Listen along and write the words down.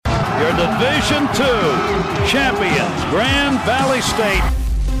your Division II champions, Grand Valley State.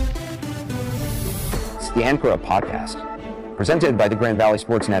 It's the Anchor Up Podcast, presented by the Grand Valley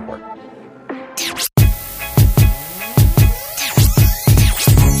Sports Network.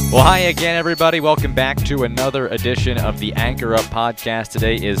 Well, hi again, everybody. Welcome back to another edition of the Anchor Up Podcast.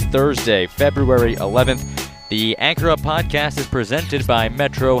 Today is Thursday, February 11th. The Anchor Up Podcast is presented by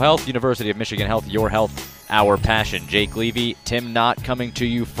Metro Health, University of Michigan Health, your health, our passion. Jake Levy, Tim Knott coming to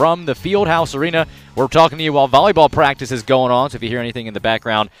you from the Fieldhouse Arena. We're talking to you while volleyball practice is going on, so if you hear anything in the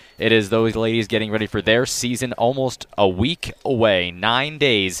background, it is those ladies getting ready for their season almost a week away. 9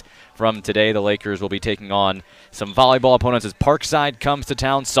 days from today, the Lakers will be taking on some volleyball opponents as Parkside comes to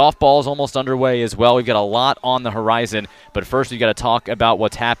town. Softball is almost underway as well. We've got a lot on the horizon, but first we've got to talk about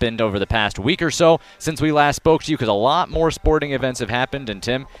what's happened over the past week or so since we last spoke to you, because a lot more sporting events have happened, and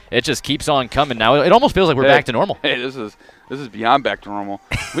Tim, it just keeps on coming now. It almost feels like we're back to normal. Hey, this is beyond back to normal.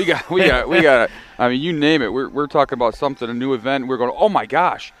 We got. I mean, you name it. We're talking about something, a new event. We're going, oh my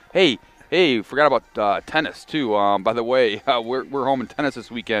gosh. Hey, forgot about tennis too. By the way, we're home in tennis this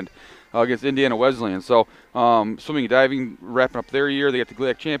weekend against Indiana Wesleyan. So swimming and diving wrapping up their year. They got the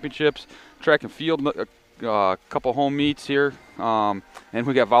GLIAC championships, track and field, a couple home meets here, and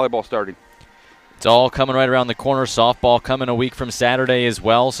we got volleyball starting. It's all coming right around the corner. Softball coming a week from Saturday as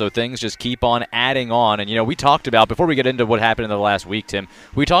well, so things just keep on adding on. And, you know, we talked about, before we get into what happened in the last week, Tim,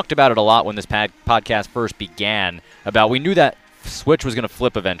 we talked about it a lot when this podcast first began, about we knew that switch was going to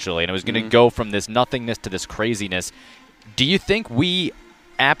flip eventually, and it was going to go from this nothingness to this craziness. Do you think we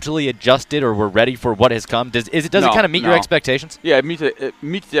aptly adjusted or were ready for what has come? Does it kind of meet your expectations? Yeah, it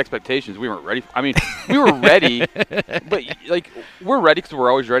meets the expectations. We weren't ready. I mean, we were ready, but like we're ready because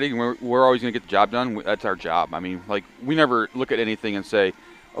we're always ready, and we're always going to get the job done. That's our job. I mean, like we never look at anything and say,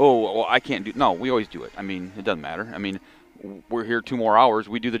 "Oh, well, I can't do." No, we always do it. I mean, it doesn't matter. I mean, we're here 2 more hours.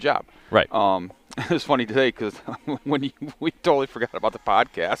 We do the job. Right. It's funny today because when we totally forgot about the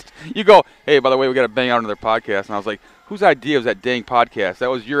podcast. You go, "Hey, by the way, we got to bang out another podcast," and I was like, whose idea was that dang podcast? That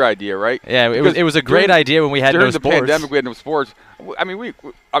was your idea, right? Yeah, it was a great idea when we had no sports. During the pandemic, we had no sports. I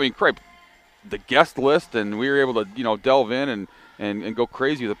mean, Craig, the guest list, and we were able to, delve in and go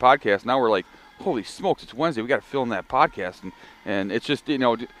crazy with the podcast. Now we're like, holy smokes, it's Wednesday. We got to fill in that podcast, and it's just,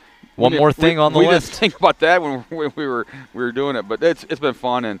 one more thing on the list. We didn't think about that when we were doing it, but it's been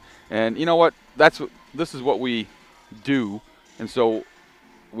fun, and you know what? This is what we do, and so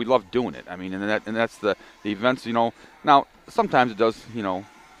we love doing it. I mean, and that's the events. Now sometimes it does.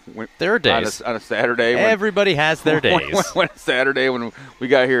 There are days on a Saturday. Everybody has their days. When Saturday when we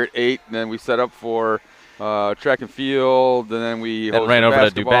got here at 8, and then we set up for track and field, and then we ran over to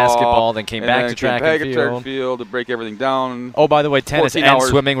do basketball, then came back to track and field to break everything down. Oh, by the way, tennis and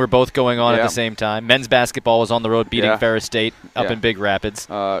swimming were both going on at the same time. Men's basketball was on the road beating Ferris State up in Big Rapids.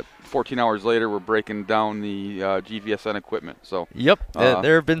 14 hours later, we're breaking down the GVSN equipment. So yep,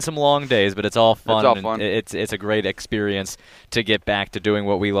 there have been some long days, but it's all fun. It's all fun. It's a great experience to get back to doing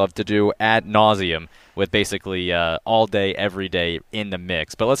what we love to do ad nauseum, with basically all day, every day in the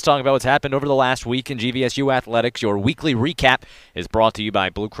mix. But let's talk about what's happened over the last week in GVSU athletics. Your weekly recap is brought to you by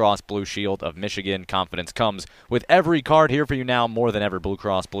Blue Cross Blue Shield of Michigan. Confidence comes with every card. Here for you now more than ever, Blue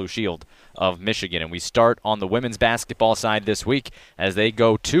Cross Blue Shield of Michigan. And we start on the women's basketball side this week as they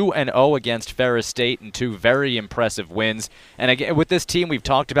go 2-0 against Ferris State in 2 very impressive wins. And again, with this team, we've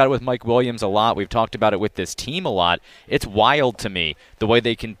talked about it with Mike Williams a lot. We've talked about it with this team a lot. It's wild to me the way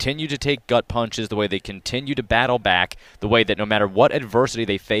they continue to take gut punches, the way they continue to battle back, the way that no matter what adversity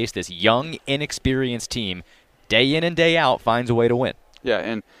they face, this young, inexperienced team, day in and day out, finds a way to win. Yeah,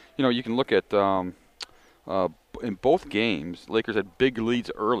 and you can look at in both games, Lakers had big leads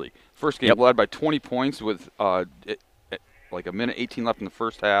early. First game led by 20 points with like a minute 18 left in the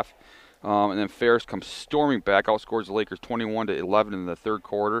first half, and then Ferris comes storming back, outscores the Lakers 21-11 in the third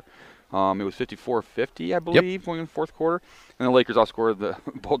quarter. It was 54-50, I believe, going in the fourth quarter. And the Lakers outscored the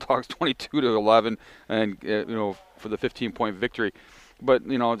Bulldogs 22-11, and for the 15-point victory. But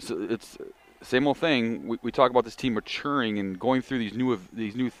it's same old thing. We talk about this team maturing and going through these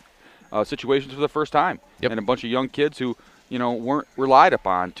new situations for the first time, and a bunch of young kids who weren't relied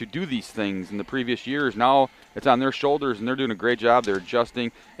upon to do these things in the previous years. Now it's on their shoulders, and they're doing a great job. They're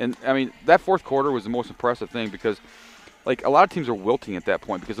adjusting, and I mean that fourth quarter was the most impressive thing because. Like, a lot of teams are wilting at that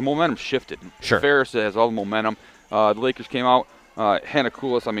point because the momentum shifted. Sure. Ferris has all the momentum. The Lakers came out. Hannah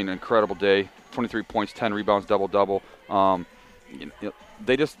Koulis, incredible day. 23 points, 10 rebounds, double-double. They're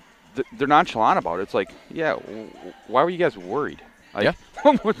nonchalant about it. It's like, why were you guys worried? Like,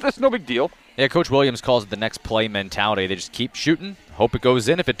 that's no big deal. Yeah, Coach Williams calls it the next play mentality. They just keep shooting, hope it goes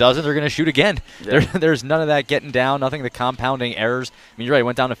in. If it doesn't, they're going to shoot again. Yeah. There's none of that getting down, nothing of the compounding errors. I mean, you're right, it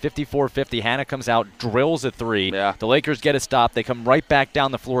went down to 54-50. Hannah comes out, drills a three. Yeah. The Lakers get a stop. They come right back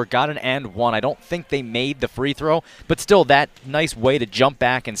down the floor, got an and one. I don't think they made the free throw, but still that nice way to jump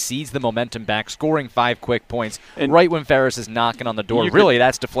back and seize the momentum back, scoring 5 quick points and right when Ferris is knocking on the door. Really,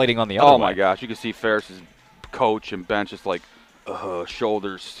 that's deflating on the other way. Oh, my gosh. You can see Ferris's coach and bench just like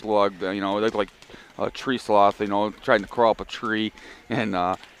shoulders slugged. You know, they look like a tree sloth, you know, trying to crawl up a tree, and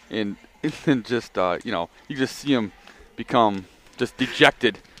just you know, you just see him become just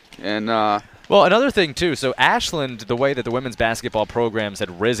dejected. And well, another thing too. So Ashland, the way that the women's basketball programs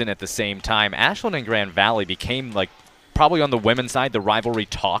had risen at the same time, Ashland and Grand Valley became like probably on the women's side the rivalry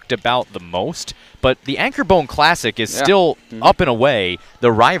talked about the most. But the Anchor Bone Classic is still up and away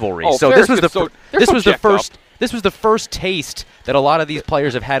the rivalry. Oh, so Ferris this was the first. Up. This was the first taste that a lot of these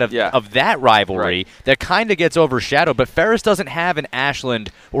players have had of that rivalry that kind of gets overshadowed. But Ferris doesn't have an Ashland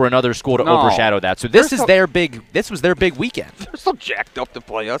or another school to overshadow that. So this was their big weekend. They're so jacked up to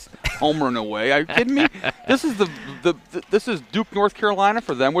play us, homer and away. Are you kidding me? This is this is Duke, North Carolina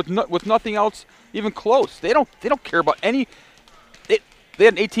for them with nothing else even close. They don't care about any. They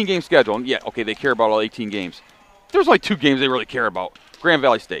had an 18-game schedule, and they care about all 18 games. There's only 2 games they really care about: Grand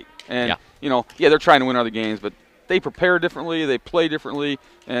Valley State and. You know, they're trying to win other games, but they prepare differently, they play differently,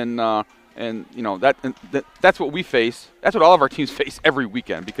 and you know that's what we face. That's what all of our teams face every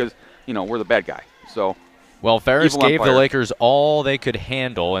weekend because you know we're the bad guy. So. Well, Ferris gave the Lakers all they could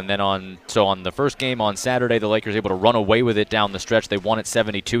handle, and then on the first game on Saturday, the Lakers able to run away with it down the stretch. They won it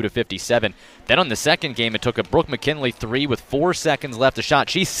 72-57. Then on the second game, it took a Brooke McKinley 3 with 4 seconds left a shot.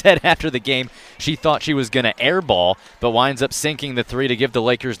 She said after the game she thought she was going to airball, but winds up sinking the 3 to give the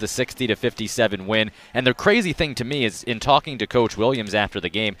Lakers the 60-57 win. And the crazy thing to me is in talking to Coach Williams after the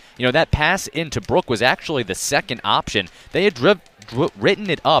game, you know, that pass into Brooke was actually the second option. They had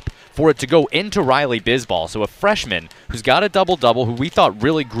written it up for it to go into Riley Bisbal. So a freshman who's got a double-double, who we thought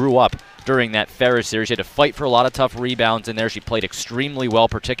really grew up during that Ferris series. She had to fight for a lot of tough rebounds in there. She played extremely well,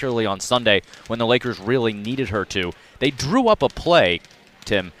 particularly on Sunday when the Lakers really needed her to. They drew up a play,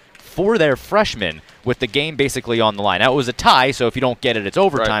 Tim, for their freshman with the game basically on the line. Now, it was a tie, so if you don't get it, it's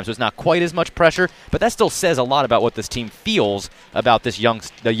overtime, so it's not quite as much pressure, but that still says a lot about what this team feels about the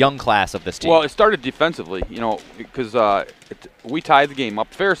young class of this team. Well, it started defensively, you know, because we tied the game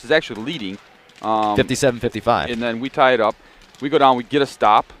up. Ferris is actually leading. 57-55. And then we tie it up. We go down, we get a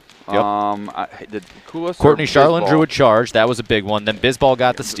stop. Yep. Did Koulis Courtney Charlin drew a charge. That was a big one. Then Bisbal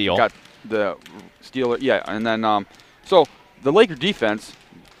got the steal. Got the steal, and then so the Laker defense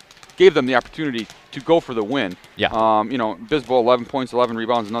gave them the opportunity to go for the win. Yeah. You know, Bisbal 11 points, 11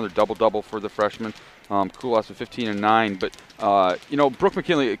 rebounds, another double-double for the freshman. Koulis with 15 and 9. But you know, Brooke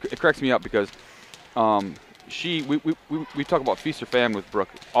McKinley, it cracks me up because we talk about feast or famine with Brooke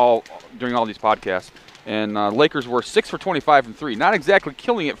during all these podcasts. And Lakers were 6 for 25 from 3. Not exactly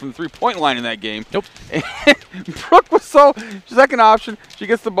killing it from the three-point line in that game. Nope. Brooke was second option. She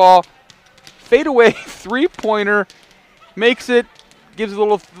gets the ball, fade away, three-pointer, makes it, gives a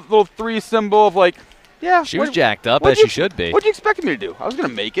little 3 symbol of like, yeah. She was jacked up as she should be. What did you expect me to do? I was going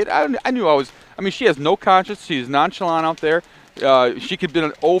to make it. I knew I was. I mean, she has no conscience. She's nonchalant out there. She could be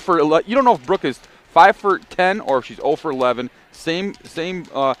an 0 for 11. You don't know if Brooke is 5 for 10 or if she's 0 for 11. Same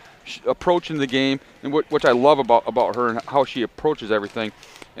approach in the game, and which I love about her and how she approaches everything.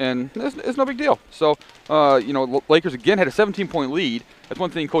 And it's no big deal. So, you know, Lakers again had a 17-point lead. That's one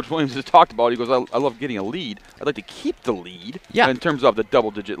thing Coach Williams has talked about. He goes, I love getting a lead. I'd like to keep the lead in terms of the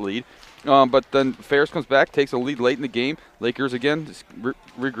double-digit lead. But then Ferris comes back, takes a lead late in the game. Lakers, again, just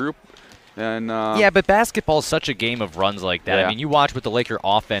regroup. And yeah, but basketball is such a game of runs like that. Yeah. I mean, you watch what the Laker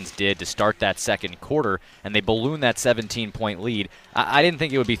offense did to start that second quarter, and they ballooned that 17-point lead. I didn't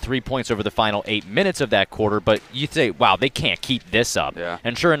think it would be 3 points over the final 8 minutes of that quarter, but you'd say, wow, they can't keep this up. Yeah.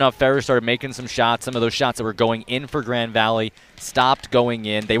 And sure enough, Ferris started making some shots. Some of those shots that were going in for Grand Valley stopped going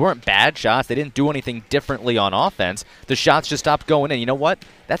in. They weren't bad shots. They didn't do anything differently on offense. The shots just stopped going in. You know what?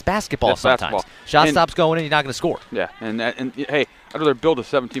 That's basketball sometimes. Shot stops going in, you're not going to score. Yeah, and hey, I'd rather build a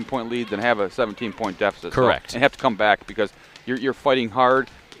 17-point lead than have a 17-point deficit. Correct. And have to come back because you're fighting hard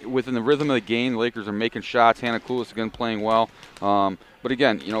within the rhythm of the game. The Lakers are making shots. Hannah Koulis again playing well. But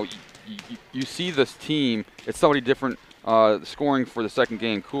again, you know, you see this team. It's somebody different scoring for the second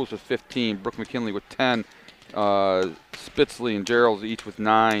game. Koulis with 15, Brooke McKinley with 10. Spitzley and Gerald each with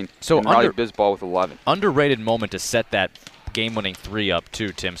 9. So and Riley Bisbal with 11. Underrated moment to set that game-winning 3 up too,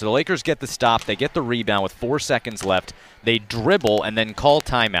 Tim. So the Lakers get the stop. They get the rebound with 4 seconds left. They dribble and then call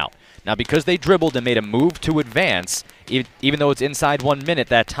timeout. Now, because they dribbled and made a move to advance, even though it's inside 1 minute,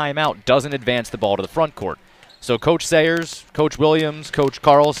 that timeout doesn't advance the ball to the front court. So Coach Sayers, Coach Williams, Coach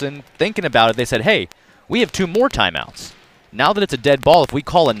Carlson, thinking about it, they said, hey, we have 2 more timeouts. Now that it's a dead ball, if we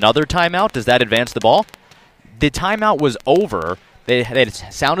call another timeout, does that advance the ball? The timeout was over. They had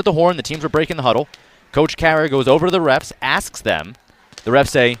sounded the horn. The teams were breaking the huddle. Coach Carrier goes over to the refs, asks them. The refs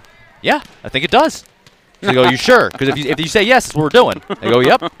say, yeah, I think it does. So they go, you sure? Because if you say yes, that's what we're doing. They go,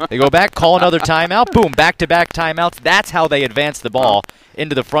 yep. They go back, call another timeout. Boom, back-to-back timeouts. That's how they advance the ball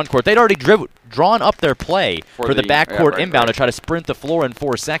into the front court. They'd already drawn up their play for the backcourt inbound to try to sprint the floor in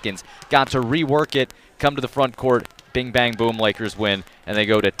 4 seconds. Got to rework it, come to the front court. Bing, bang, boom, Lakers win, and they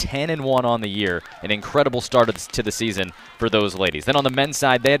go to 10-1 on the year. An incredible start to the season for those ladies. Then on the men's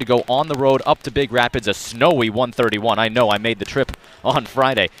side, they had to go on the road up to Big Rapids, a snowy 131. I know, I made the trip on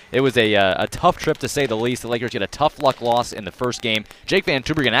Friday. It was a tough trip, to say the least. The Lakers get a tough luck loss in the first game. Jake Van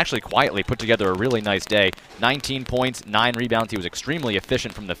Tubbergen actually quietly put together a really nice day. 19 points, 9 rebounds. He was extremely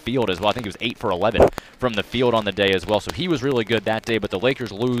efficient from the field as well. I think he was 8 for 11 from the field on the day as well. So he was really good that day, but the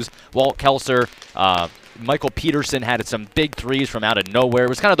Lakers lose. Walt Kelser, Michael Peterson had some big threes from out of nowhere. It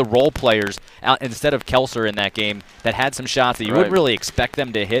was kind of the role players out instead of Kelser in that game that had some shots that you wouldn't really expect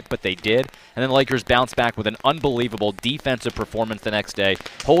them to hit, but they did. And then the Lakers bounced back with an unbelievable defensive performance the next day.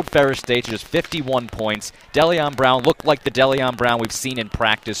 Hold Ferris State to just 51 points. Deleon Brown looked like the Deleon Brown we've seen in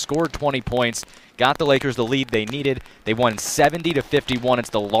practice. Scored 20 points. Got the Lakers the lead they needed. They won 70-51. It's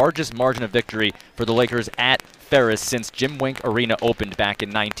the largest margin of victory for the Lakers at Ferris since Jim Wink Arena opened back in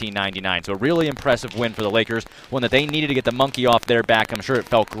 1999. So a really impressive win for the Lakers, one that they needed to get the monkey off their back. I'm sure it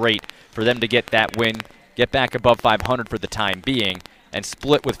felt great for them to get that win, get back above 500 for the time being, and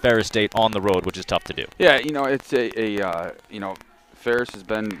split with Ferris State on the road, which is tough to do. Yeah, it's Ferris they've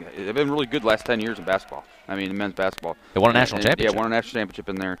been really good the last 10 years in basketball. I mean, in men's basketball. They won a national championship. Yeah, won a national championship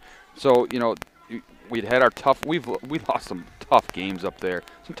in there. So, we'd had our we lost some tough games up there.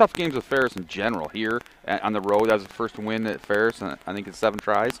 Some tough games with Ferris in general here on the road. That was the first win at Ferris, and I think it's 7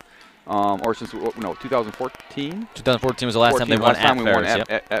 tries. Or since 2014. 2014 was the last time they won at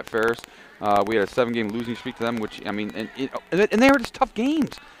Ferris. At Ferris. We had a 7-game losing streak to them, which and they were just tough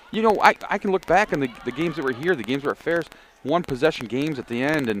games. I can look back on the games that were here, the games that were at Ferris. 1-possession games at the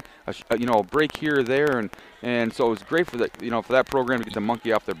end, and a break here or there, and so it was great for that program to get the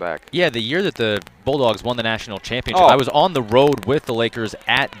monkey off their back. Yeah, the year that the Bulldogs won the national championship, I was on the road with the Lakers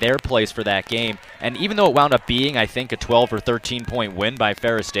at their place for that game, and even though it wound up being, I think, a 12 or 13-point win by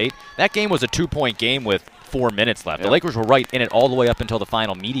Ferris State, that game was a 2-point game with 4 minutes left. Yep. The Lakers were right in it all the way up until the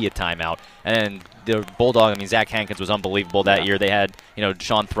final media timeout. And the Bulldog, Zach Hankins was unbelievable that year. They had,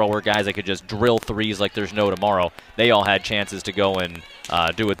 Sean Thrower, guys that could just drill threes like there's no tomorrow. They all had chances to go and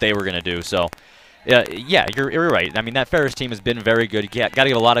do what they were going to do. So, yeah, you're right. That Ferris team has been very good. Got to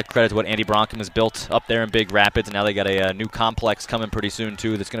give a lot of credit to what Andy Bronkham has built up there in Big Rapids, and now they got a new complex coming pretty soon,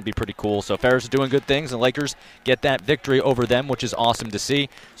 too, that's going to be pretty cool. So Ferris is doing good things, and Lakers get that victory over them, which is awesome to see.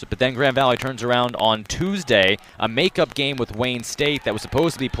 But then Grand Valley turns around on Tuesday, a makeup game with Wayne State that was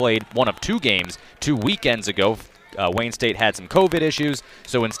supposed to be played one of 2 games 2 weekends ago. Wayne State had some COVID issues,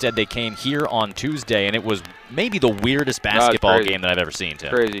 so instead they came here on Tuesday, and it was maybe the weirdest basketball game that I've ever seen,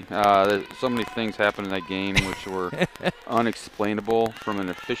 Tim. Crazy. So many things happened in that game which were unexplainable from an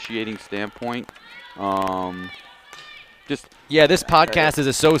officiating standpoint. This podcast is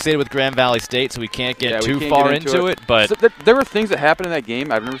associated with Grand Valley State, so we can't get too far into it. But so there were things that happened in that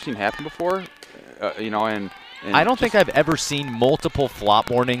game I've never seen happen before, and I don't think I've ever seen multiple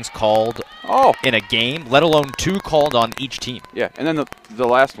flop warnings called in a game, let alone 2 called on each team. Yeah, and then the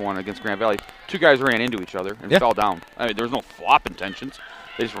last one against Grand Valley, 2 guys ran into each other and fell down. There was no flop intentions.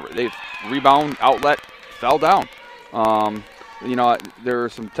 They rebound, outlet, fell down. There were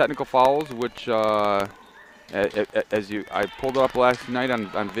some technical fouls, which, I pulled up last night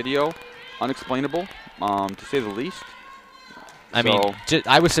on video, unexplainable, to say the least.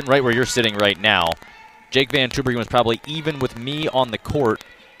 I was sitting right where you're sitting right now. Jake Van Tubbergen was probably even with me on the court.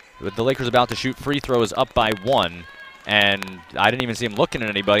 With the Lakers about to shoot free throws up by 1, and I didn't even see him looking at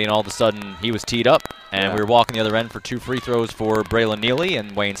anybody, and all of a sudden he was teed up, and we were walking the other end for 2 free throws for Braylon Neely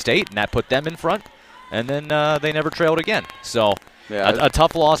and Wayne State, and that put them in front, and then they never trailed again. So a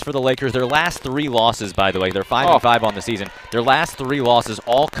tough loss for the Lakers. Their last 3 losses, by the way, they're 5-5 on the season. Their last 3 losses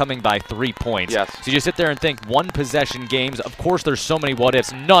all coming by 3 points. Yes. So you just sit there and think 1-possession games. Of course, there's so many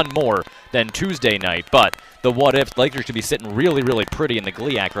what-ifs, none more than Tuesday night, but the what-ifs, Lakers could be sitting really, really pretty in the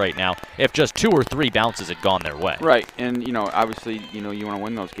GLIAC right now if just 2 or 3 bounces had gone their way. Right, and obviously, you want to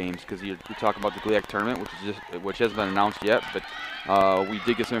win those games because you talk about the GLIAC tournament, which hasn't been announced yet, but we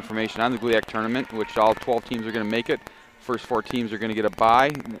did get some information on the GLIAC tournament, which all 12 teams are going to make it. First 4 teams are going to get a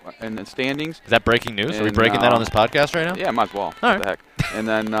bye in the standings. Is that breaking news? Are we breaking that on this podcast right now? Yeah, might as well. All What the heck? And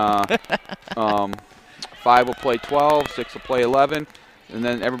then 5 will play 12, 6 will play 11, and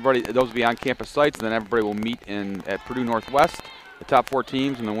then everybody, those will be on campus sites, and then everybody will meet at Purdue Northwest, the top 4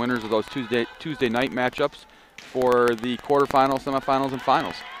 teams, and the winners of those Tuesday night matchups for the quarterfinals, semifinals, and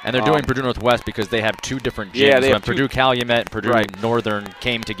finals. And they're doing Purdue Northwest because they have 2 different gyms. They have Purdue Calumet, Purdue Northern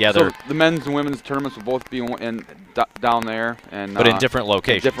came together. So the men's and women's tournaments will both be down there, but in different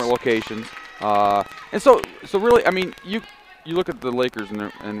locations. Different locations. And so really, I mean, you look at the Lakers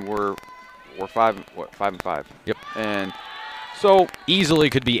and we're 5 and 5. Yep. And so easily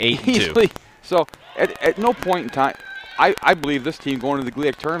could be 8 and 2. So at no point in time, I believe this team going to the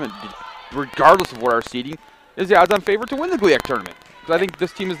GLIAC tournament, regardless of what our seeding, is the odds-on favorite to win the GLIAC tournament. Because I think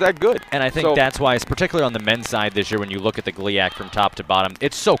this team is that good. And I think that's why, it's particularly on the men's side this year, when you look at the GLIAC from top to bottom,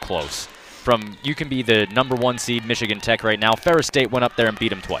 it's so close. You can be the #1 seed Michigan Tech right now. Ferris State went up there and beat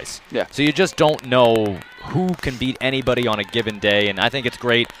them twice. Yeah. So you just don't know who can beat anybody on a given day, and I think it's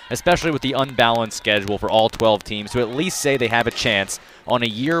great, especially with the unbalanced schedule for all 12 teams, to at least say they have a chance on a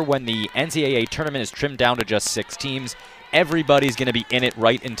year when the NCAA tournament is trimmed down to just 6 teams. Everybody's going to be in it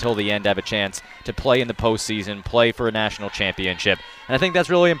right until the end, have a chance to play in the postseason, play for a national championship. And I think that's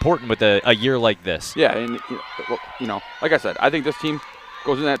really important with a year like this. Yeah, and like I said, I think this team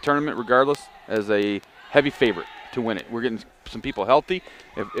goes in that tournament regardless as a heavy favorite to win it. We're getting some people healthy.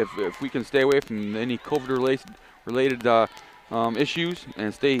 If we can stay away from any COVID-related issues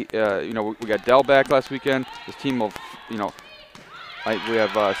and stay, we got Dell back last weekend. This team will, we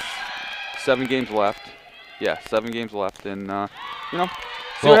have 7 games left. Yeah, 7 games left, and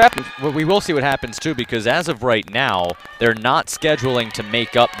see what happens. Well, we will see what happens too, because as of right now, they're not scheduling to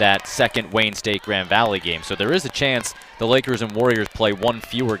make up that second Wayne State Grand Valley game. So there is a chance the Lakers and Warriors play 1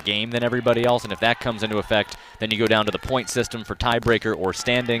 fewer game than everybody else, and if that comes into effect, then you go down to the point system for tiebreaker or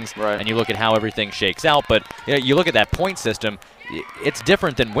standings, and you look at how everything shakes out. But you look at that point system, it's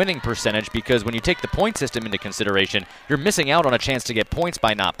different than winning percentage, because when you take the point system into consideration, you're missing out on a chance to get points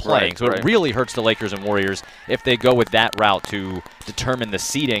by not playing. So it really hurts the Lakers and Warriors if they go with that route to determine the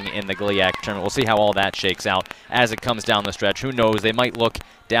seeding in the GLIAC tournament. We'll see how all that shakes out as it comes down the stretch. Who knows? They might look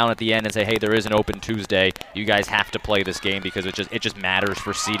down at the end and say, hey, there is an open Tuesday. You guys have to play this game because it just matters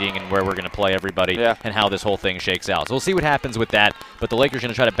for seeding and where we're going to play everybody and how this whole thing shakes out. So we'll see what happens with that. But the Lakers are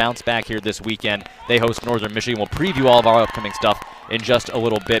going to try to bounce back here this weekend. They host Northern Michigan. We'll preview all of our upcoming stuff in just a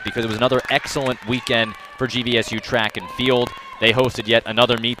little bit, because it was another excellent weekend for GVSU track and field. They hosted yet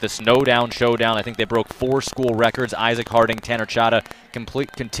another meet, the Snowdown Showdown. I think they broke 4 school records. Isaac Harding, Tanner Chata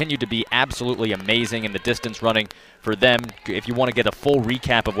continued to be absolutely amazing in the distance running for them. If you want to get a full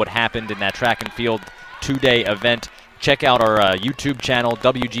recap of what happened in that track and field 2-day event, check out our YouTube channel,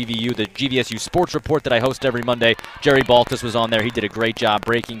 WGVU, the GVSU Sports Report that I host every Monday. Jerry Baltus was on there. He did a great job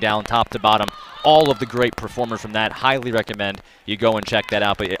breaking down top to bottom all of the great performers from that. Highly recommend you go and check that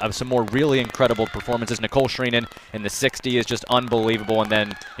out. But some more really incredible performances. Nicole Shreenan in the 60 is just unbelievable. And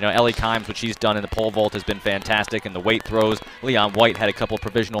then, Ellie Kimes, what she's done in the pole vault has been fantastic. And the weight throws. Leon White had a couple of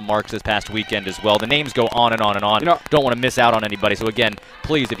provisional marks this past weekend as well. The names go on and on and on. Don't want to miss out on anybody. So again,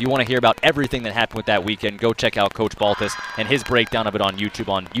 please, if you want to hear about everything that happened with that weekend, go check out Coach Baltus and his breakdown of it on YouTube,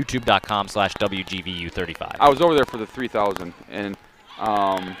 on youtube.com/WGVU35. I was over there for the 3,000, and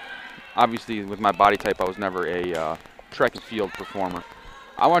obviously with my body type, I was never a track and field performer.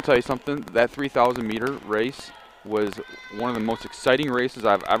 I want to tell you something. That 3,000-meter race was one of the most exciting races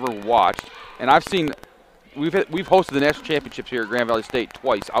I've ever watched, and I've seen. We've hosted the national championships here at Grand Valley State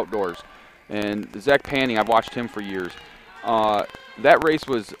twice outdoors, and Zach Panning, I've watched him for years. That race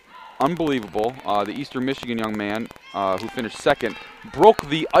was unbelievable. The Eastern Michigan young man who finished second broke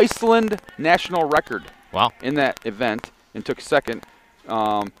the Iceland national record. Wow. In that event, and took second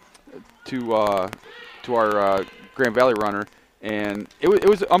to our Grand Valley runner, and it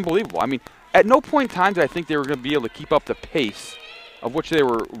was unbelievable. I mean, at no point in time did I think they were going to be able to keep up the pace of which they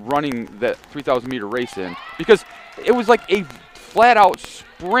were running that 3,000-meter race in, because it was like a flat-out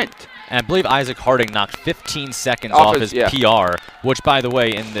sprint. And I believe Isaac Harding knocked 15 seconds off his PR, which, by the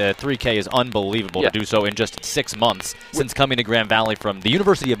way, in the 3K is unbelievable to do so in just 6 months since coming to Grand Valley from the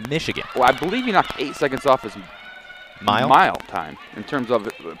University of Michigan. Well, I believe he knocked 8 seconds off his mile time in terms of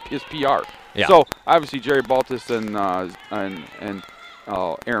his PR. Yeah. So obviously Jerry Baltus and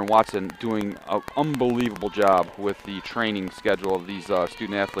Aaron Watson doing an unbelievable job with the training schedule of these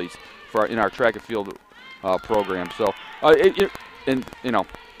student athletes in our track and field program. So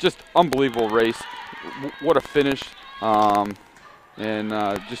just unbelievable race. What a finish. And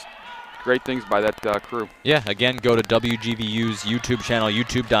just great things by that crew. Yeah, again, go to WGVU's YouTube channel,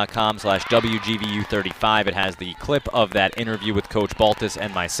 youtube.com/WGVU35. It has the clip of that interview with Coach Baltus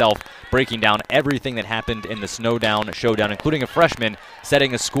and myself, breaking down everything that happened in the Snowdown Showdown, including a freshman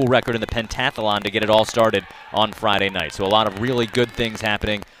setting a school record in the pentathlon to get it all started on Friday night. So a lot of really good things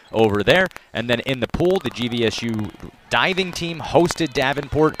happening over there. And then in the pool, the GVSU diving team hosted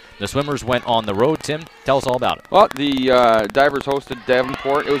Davenport. The swimmers went on the road. Tim, tell us all about it. Well, the divers hosted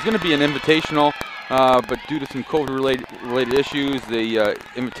Davenport. It was going to be an invitational, but due to some COVID-related issues, the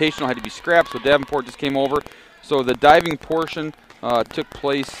invitational had to be scrapped, so Davenport just came over. So the diving portion took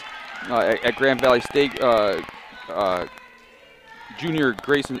place at Grand Valley State. Junior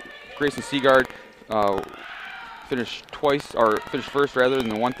Grayson Seagard finished first rather in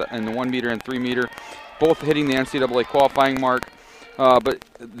the 1 meter and 3 meter, both hitting the NCAA qualifying mark. But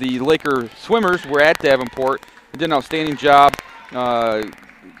the Laker swimmers were at Davenport and did an outstanding job. Grand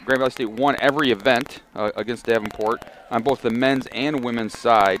Valley State won every event against Davenport on both the men's and women's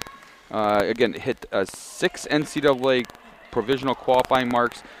side. Again, hit 6 NCAA provisional qualifying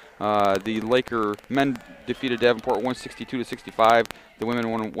marks. The Laker men defeated Davenport 162-65. The women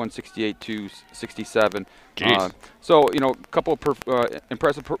won 168-67. So, you know, a couple of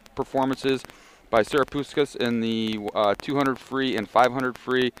impressive performances by Sarah Puskas in the 200 free and 500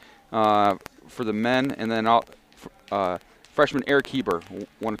 free for the men, and then freshman Eric Heber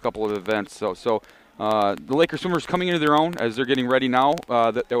won a couple of events. So the Laker swimmers coming into their own as they're getting ready now.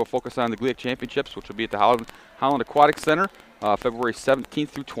 They will focus on the GLIAC Championships, which will be at the Holland Aquatic Center, February 17th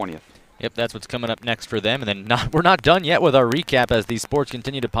through 20th. Yep, that's what's coming up next for them. And then we're not done yet with our recap as these sports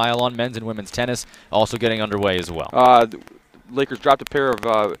continue to pile on. Men's and women's tennis also getting underway as well. The Lakers dropped a pair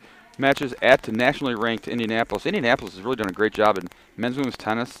of matches at nationally ranked Indianapolis. Indianapolis has really done a great job in men's and women's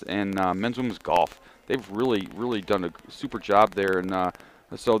tennis and men's and women's golf. They've really done a super job there. And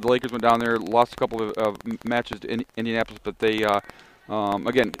so the Lakers went down there, lost a couple of matches to Indianapolis, but they,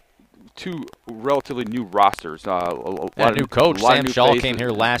 again, two relatively new rosters. A new coach. Sam Shaw came here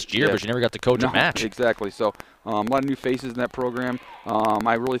last year, but you never got to coach a match. Exactly. So a lot of new faces in that program.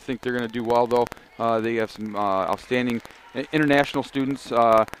 I really think they're going to do well, though. They have some outstanding international students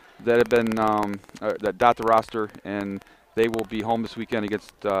that have been that dot the roster, and they will be home this weekend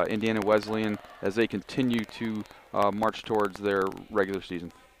against Indiana Wesleyan as they continue to march towards their regular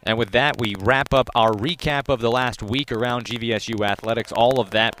season. And with that, we wrap up our recap of the last week around GVSU athletics. All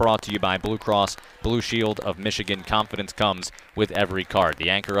of that brought to you by Blue Cross Blue Shield of Michigan. Confidence comes with every card. The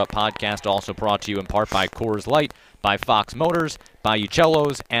Anchor Up podcast also brought to you in part by Coors Light, by Fox Motors, by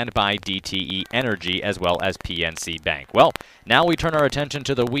Uccellos, and by DTE Energy, as well as PNC Bank. Well, now we turn our attention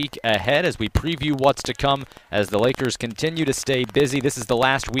to the week ahead as we preview what's to come as the Lakers continue to stay busy. This is the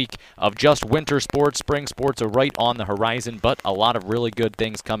last week of just winter sports. Spring sports are right on the horizon, but a lot of really good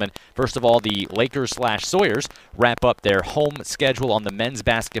things coming. First of all, the Lakers/Sawyers wrap up their home schedule on the men's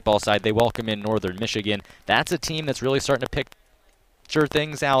basketball side. They welcome in Northern Michigan. That's a team that's really starting to pick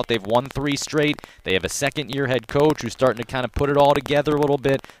things out. They've won 3 straight. They have a second-year head coach who's starting to kind of put it all together a little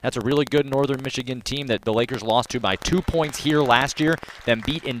bit. That's a really good Northern Michigan team that the Lakers lost to by 2 points here last year, then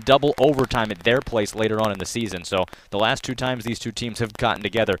beat in double overtime at their place later on in the season. So the last 2 times these two teams have gotten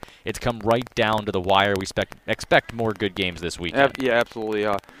together, it's come right down to the wire. We expect more good games this weekend. Yeah, absolutely.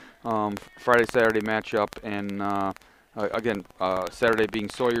 Friday-Saturday matchup, and again, Saturday being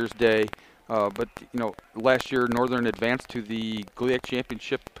Sawyer's Day. But, you know, last year Northern advanced to the GLIAC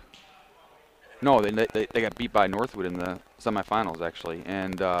Championship. No, they got beat by Northwood in the semifinals, actually.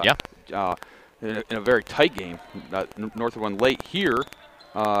 And in a very tight game. Northwood won late here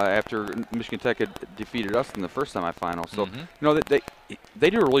after Michigan Tech had defeated us in the first semifinal. So, you know, they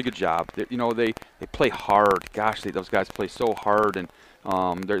do a really good job. They play hard. Gosh, those guys play so hard. And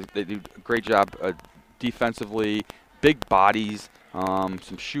they do a great job defensively, big bodies.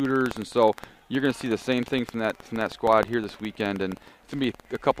 Some shooters, and so you're going to see the same thing from that squad here this weekend, and it's going to be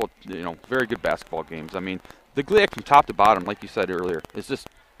a couple of, very good basketball games. I mean, the GLIAC from top to bottom, like you said earlier, is just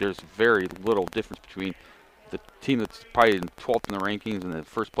there's very little difference between the team that's probably in 12th in the rankings and the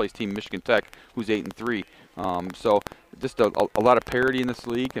first place team, Michigan Tech, who's 8-3. So just a lot of parity in this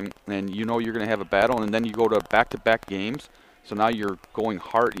league, and you're going to have a battle, and then you go to back-to-back games. So now you're going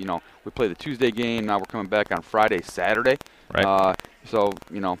hard. We play the Tuesday game. Now we're coming back on Friday, Saturday. Right. So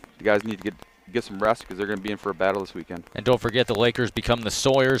the guys need to get some rest because they're going to be in for a battle this weekend. And don't forget, the Lakers become the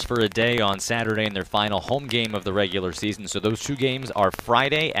Sawyers for a day on Saturday in their final home game of the regular season. So those 2 games are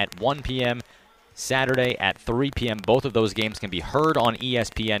Friday at 1 p.m. Saturday at 3 p.m. Both of those games can be heard on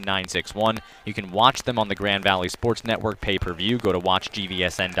ESPN 961. You can watch them on the Grand Valley Sports Network pay-per-view. Go to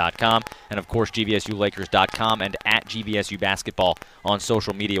watchgvsn.com, and of course gvsulakers.com and at GVSU Basketball on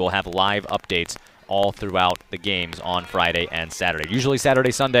social media will have live updates all throughout the games on Friday and Saturday. Usually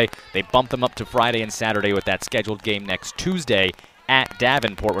Saturday, Sunday, they bump them up to Friday and Saturday with that scheduled game next Tuesday at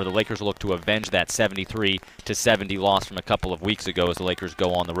Davenport, where the Lakers will look to avenge that 73-70 loss from a couple of weeks ago as the Lakers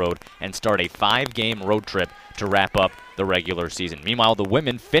go on the road and start a 5-game road trip to wrap up the regular season. Meanwhile, the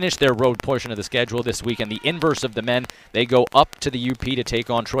women finish their road portion of the schedule this week, and the inverse of the men, they go up to the UP to take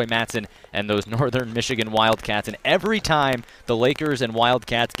on Troy Mattson and those Northern Michigan Wildcats. And every time the Lakers and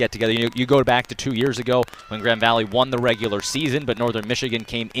Wildcats get together, you go back to 2 years ago when Grand Valley won the regular season, but Northern Michigan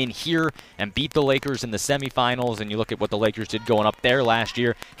came in here and beat the Lakers in the semifinals, and you look at what the Lakers did going up there last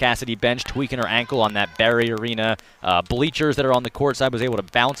year. Cassidy Bench tweaking her ankle on that Barry Arena bleachers that are on the court side, was able to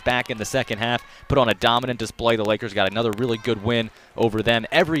bounce back in the second half, put on a dominant display. The Lakers got another really good win over them.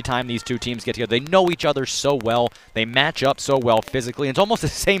 Every time these two teams get together, they know each other so well. They match up so well physically. And it's almost the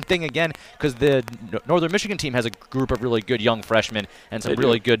same thing again because the Northern Michigan team has a group of really good young freshmen and some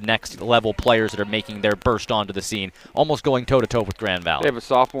really good next-level players that are making their burst onto the scene, almost going toe-to-toe with Grand Valley. They have a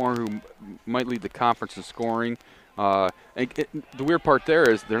sophomore who might lead the conference in scoring. The weird part there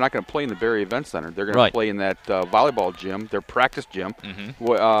is they're not going to play in the Barry Event Center. They're going to play in that volleyball gym, their practice gym,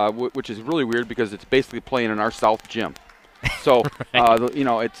 which is really weird because it's basically playing in our South gym. So,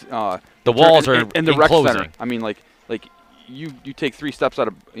 it's the walls are in the rec center. I mean, like you take 3 steps out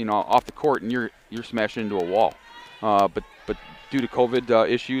of off the court and you're smashing into a wall. But due to COVID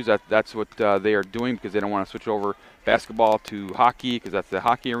issues, that's what they are doing because they don't want to switch over basketball to hockey because that's the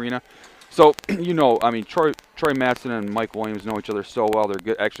hockey arena. So, Troy Mattson and Mike Williams know each other so well.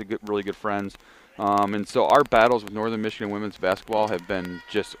 They're really good friends. And so our battles with Northern Michigan women's basketball have been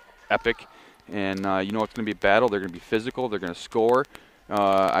just epic. And, it's going to be a battle. They're going to be physical. They're going to score.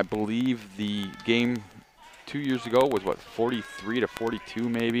 I believe the game 2 years ago was, 43-42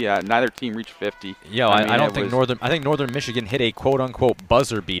 maybe? Neither team reached 50. Yeah, I think Northern Michigan hit a quote-unquote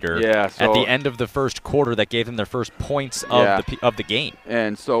buzzer beater at the end of the first quarter that gave them their first points of the game.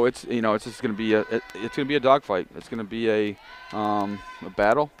 And so it's just going to be a dogfight. It's going to be a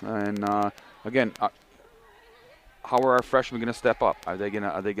battle. And again, how are our freshmen going to step up? Are they going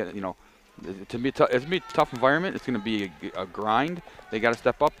to it's going to be a tough environment. It's going to be a grind. They got to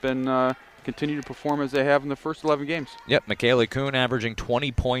step up and continue to perform as they have in the first 11 games. Yep, Michaela Kuhn averaging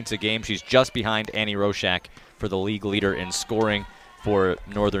 20 points a game. She's just behind Annie Roshak for the league leader in scoring for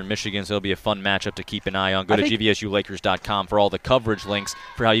Northern Michigan, so it'll be a fun matchup to keep an eye on. Go to gvsulakers.com for all the coverage links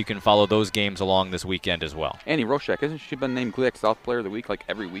for how you can follow those games along this weekend as well. Annie Roshak, hasn't she been named GLIAC South Player of the Week like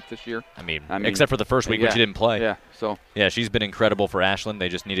every week this year? I mean except for the first week when she didn't play. Yeah, so. Yeah, she's been incredible for Ashland. They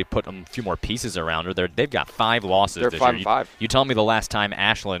just need to put a few more pieces around her. They've got 5 losses this year. They're 5-5. You tell me the last time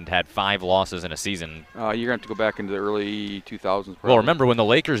Ashland had 5 losses in a season. You're going to have to go back into the early 2000s. Probably. Well, remember when the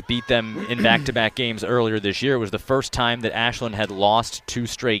Lakers beat them in back-to-back games earlier this year, it was the first time that Ashland had lost 2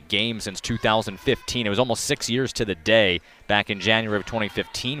 straight games since 2015. It was almost 6 years to the day back in January of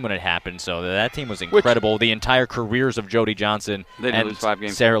 2015 when it happened. So that team was incredible. The entire careers of Jody Johnson and lose 5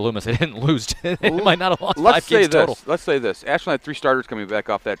 games. Sarah Loomis, they didn't lose. They might not have lost 5 games total. Let's say this. Ashland had 3 starters coming back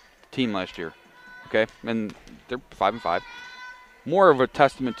off that team last year. Okay? And they're 5-5. More of a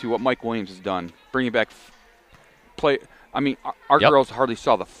testament to what Mike Williams has done, bringing back play. I mean, our girls hardly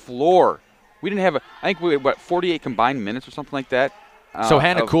saw the floor. We didn't have I think we had, 48 combined minutes or something like that. So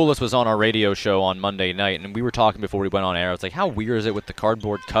Hannah Koulis was on our radio show on Monday night, and we were talking before we went on air. I was like, how weird is it with the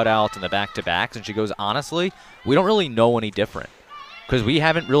cardboard cutouts and the back-to-backs? And she goes, honestly, we don't really know any different because we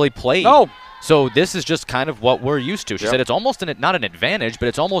haven't really played. No. So this is just kind of what we're used to. She said it's almost not an advantage, but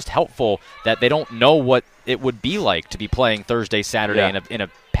it's almost helpful that they don't know what it would be like to be playing Thursday, Saturday in a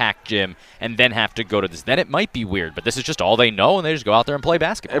packed gym and then have to go to this. Then it might be weird, but this is just all they know, and they just go out there and play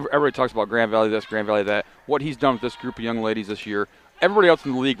basketball. Everybody talks about Grand Valley this, Grand Valley that. What he's done with this group of young ladies this year, everybody else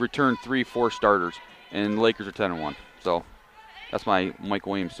in the league returned 3-4 starters, and the Lakers are 10-1. So that's my Mike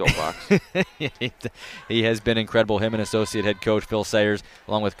Williams soapbox. He has been incredible. Him and associate head coach Phil Sayers,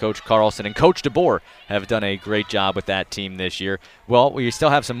 along with Coach Carlson and Coach DeBoer, have done a great job with that team this year. Well, we still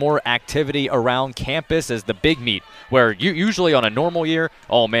have some more activity around campus as the big meet, where usually on a normal year,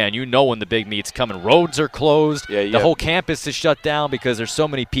 oh man, when the big meet's coming. Roads are closed. The whole campus is shut down because there's so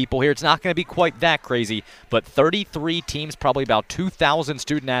many people here. It's not going to be quite that crazy, but 33 teams, probably about 2,000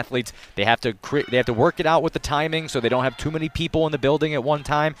 student athletes. They have to work it out with the timing so they don't have too many people in the building at one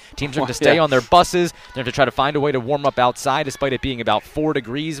time. Teams are going to stay on their buses. They're going to try to find a way to warm up outside despite it being about 4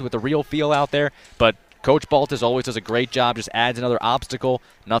 degrees with the real feel out there. But Coach Baltus always does a great job, just adds another obstacle,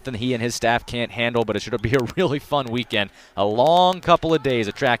 nothing he and his staff can't handle, but it should be a really fun weekend. A long couple of days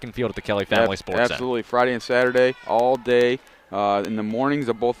of track and field at the Kelly Family Sports Center. Absolutely. Friday and Saturday, all day. In the mornings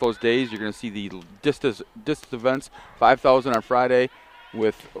of both those days, you're going to see the distance events, 5,000 on Friday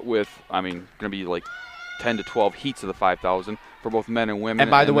with going to be like 10 to 12 heats of the 5,000 for both men and women.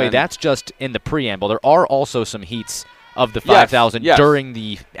 And by the way, that's just in the preamble. There are also some heats of the 5,000 during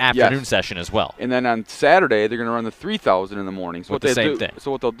the afternoon session as well. And then on Saturday, they're going to run the 3,000 in the morning. So what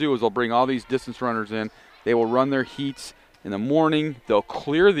they'll do is they'll bring all these distance runners in. They will run their heats in the morning. They'll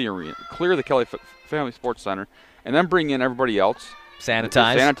clear the arena, clear the Kelly Family Sports Center, and then bring in everybody else.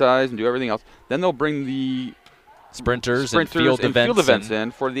 Sanitize and do everything else. Then they'll bring the sprinters and field events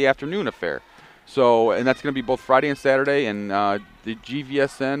in for the afternoon affair. So, and that's going to be both Friday and Saturday, and the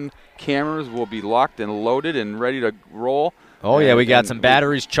GVSN cameras will be locked and loaded and ready to roll. Oh, yeah, we got some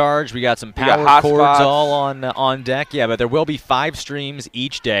batteries charged. We got some power cords all on deck. Yeah, but there will be 5 streams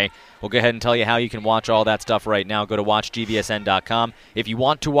each day. We'll go ahead and tell you how you can watch all that stuff right now. Go to watchgvsn.com. If you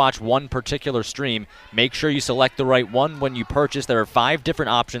want to watch one particular stream, make sure you select the right one when you purchase. There are 5 different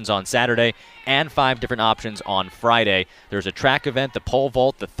options on Saturday and 5 different options on Friday. There's a track event, the pole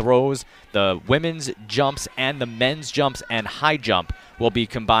vault, the throws, the women's jumps, and the men's jumps and high jump will be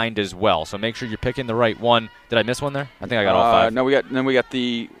combined as well. So make sure you're picking the right one. Did I miss one there? I think I got all 5. No, we got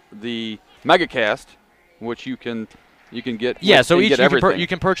the MegaCast, which you can get. Yeah, so you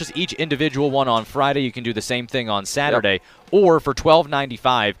can purchase each individual one on Friday. You can do the same thing on Saturday. Yep. Or for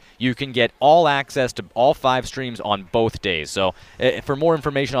 $12.95, you can get all access to all 5 streams on both days. So for more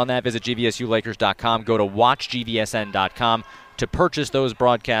information on that, visit gvsulakers.com. Go to watchgvsn.com to purchase those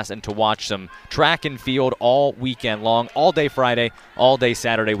broadcasts and to watch some track and field all weekend long, all day Friday, all day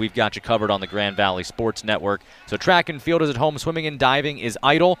Saturday. We've got you covered on the Grand Valley Sports Network. So track and field is at home. Swimming and diving is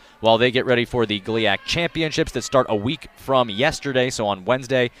idle while they get ready for the GLIAC Championships that start a week from yesterday. So on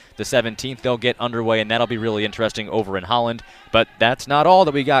Wednesday, the 17th, they'll get underway, and that'll be really interesting over in Holland. But that's not all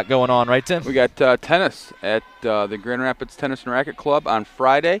that we got going on, right, Tim? We got tennis at the Grand Rapids Tennis and Racket Club on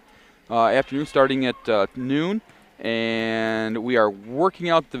Friday afternoon starting at noon. And we are working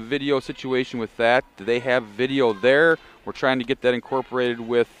out the video situation with that. They have video there. We're trying to get that incorporated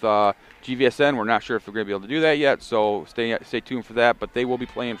with GVSN. We're not sure if we're going to be able to do that yet, so stay tuned for that. But they will be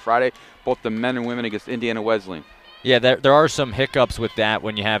playing Friday, both the men and women, against Indiana Wesleyan. Yeah, there are some hiccups with that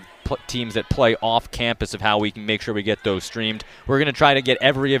when you have teams that play off campus of how we can make sure we get those streamed. We're going to try to get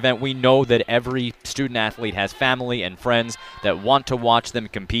every event. We know that every student athlete has family and friends that want to watch them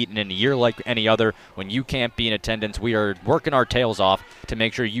compete, and in a year like any other, when you can't be in attendance, we are working our tails off to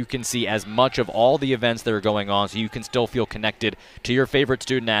make sure you can see as much of all the events that are going on so you can still feel connected to your favorite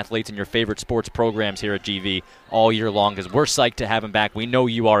student athletes and your favorite sports programs here at GV all year long, because we're psyched to have them back. We know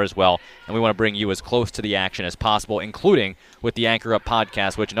you are as well, and we want to bring you as close to the action as possible, including with the Anchor Up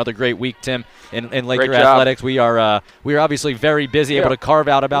podcast, which another great week, Tim, in Laker Athletics. We are obviously very busy, able to carve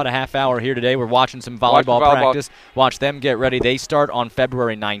out about a half hour here today. We're watching some volleyball practice. Watch them get ready. They start on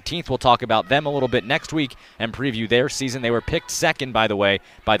February 19th. We'll talk about them a little bit next week and preview their season. They were picked second, by the way,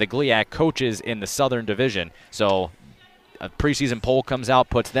 by the GLIAC coaches in the Southern Division. So a preseason poll comes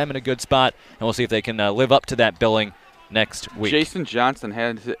out, puts them in a good spot, and we'll see if they can live up to that billing next week. Jason Johnson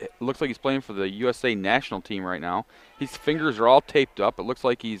looks like he's playing for the USA national team right now. His fingers are all taped up. It looks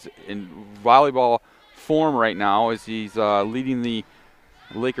like he's in volleyball form right now as he's leading the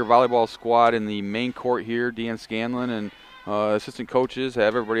Laker volleyball squad in the main court here. Deanne Scanlon and assistant coaches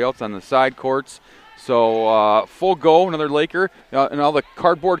have everybody else on the side courts. So full go, another Laker, and all the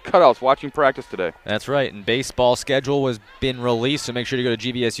cardboard cutouts watching practice today. That's right, and baseball schedule has been released, so make sure to go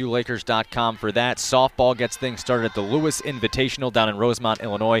to gvsulakers.com for that. Softball gets things started at the Lewis Invitational down in Rosemont,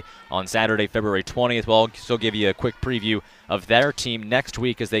 Illinois on Saturday, February 20th. We'll also give you a quick preview of their team next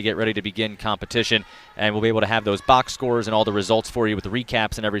week as they get ready to begin competition, and we'll be able to have those box scores and all the results for you with the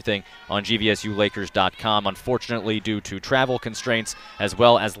recaps and everything on gvsulakers.com. Unfortunately, due to travel constraints as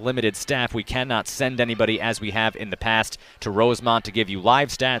well as limited staff, we cannot send anybody, as we have in the past, to Rosemont to give you live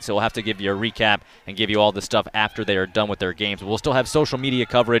stats, so we'll have to give you a recap and give you all the stuff after they are done with their games. We'll still have social media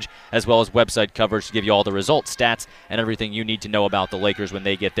coverage as well as website coverage to give you all the results, stats, and everything you need to know about the Lakers when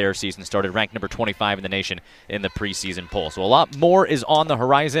they get their season started, ranked number 25 in the nation in the preseason poll. So a lot more is on the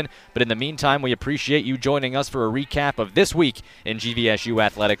horizon, but in the meantime, we appreciate you joining us for a recap of this week in GVSU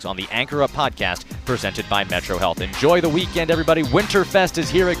Athletics on the Anchor Up podcast presented by Metro Health. Enjoy the weekend, everybody. Winterfest is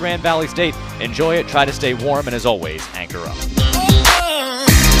here at Grand Valley State. Enjoy it. Try to stay warm, and as always, Anchor Up.